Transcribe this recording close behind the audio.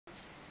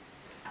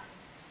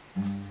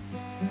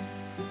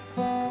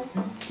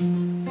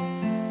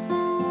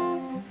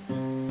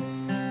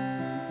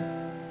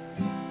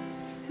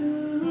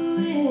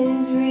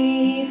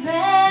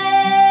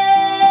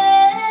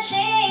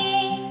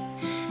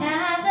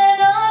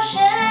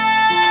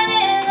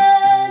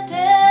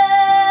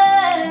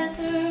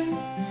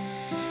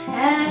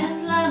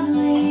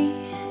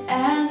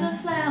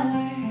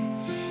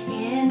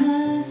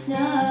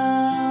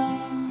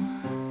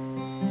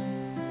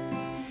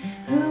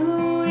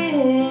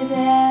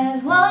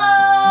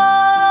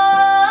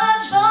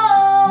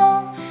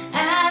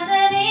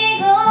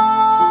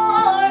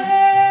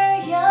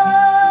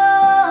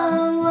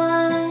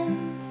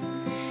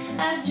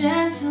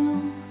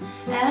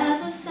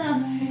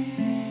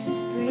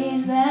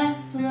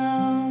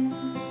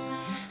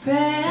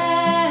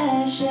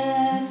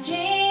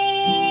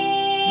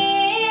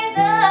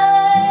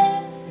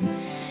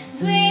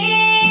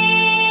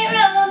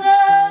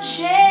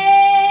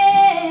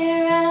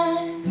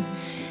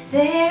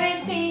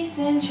peace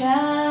and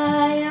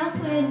triumph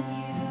when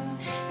you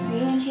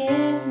speak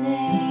His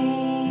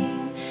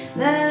name.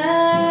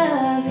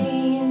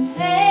 Loving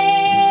Savior,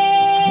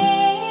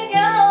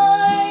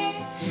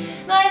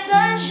 my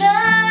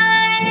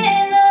sunshine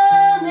in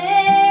the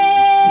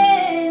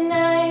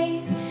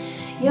midnight.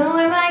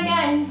 You're my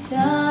guiding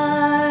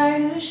star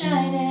who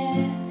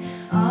shineth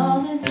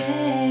all the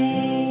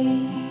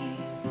day.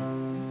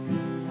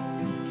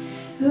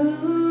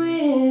 Who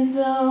is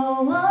the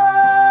one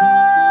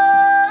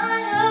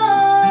who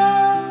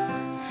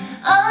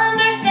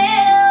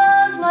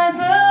understands my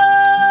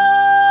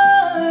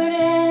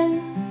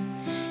burdens,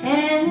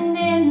 and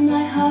in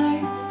my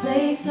heart's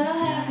place a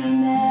happy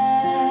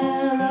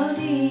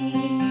melody?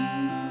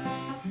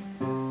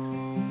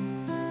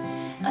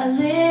 A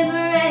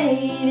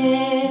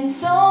liberated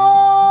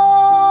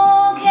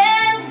soul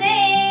can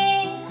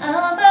sing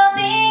about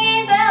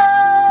being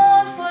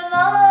bound for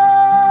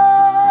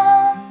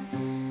long,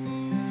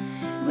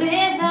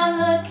 without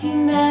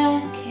looking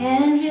back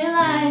and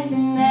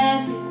realizing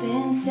that they've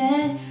been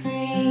set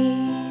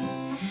free.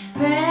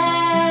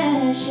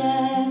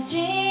 Precious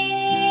Jesus,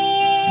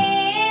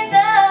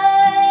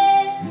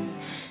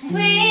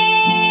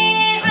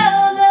 sweet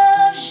Rose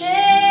of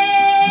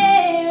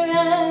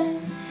Sharon,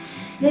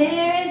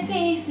 there is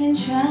peace and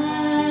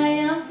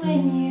triumph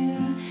when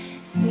you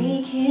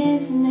speak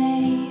His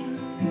name.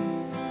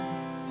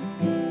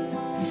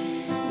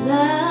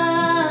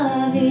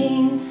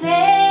 Loving Savior,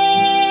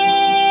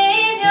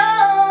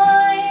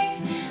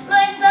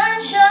 my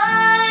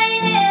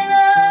sunshine in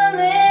the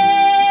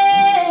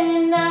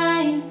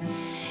midnight.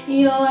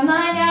 You're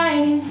my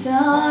guiding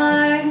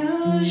star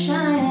who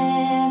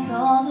shineth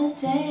all the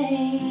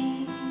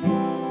day.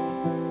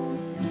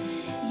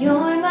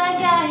 You're my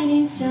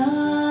guiding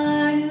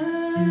star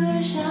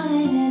who shines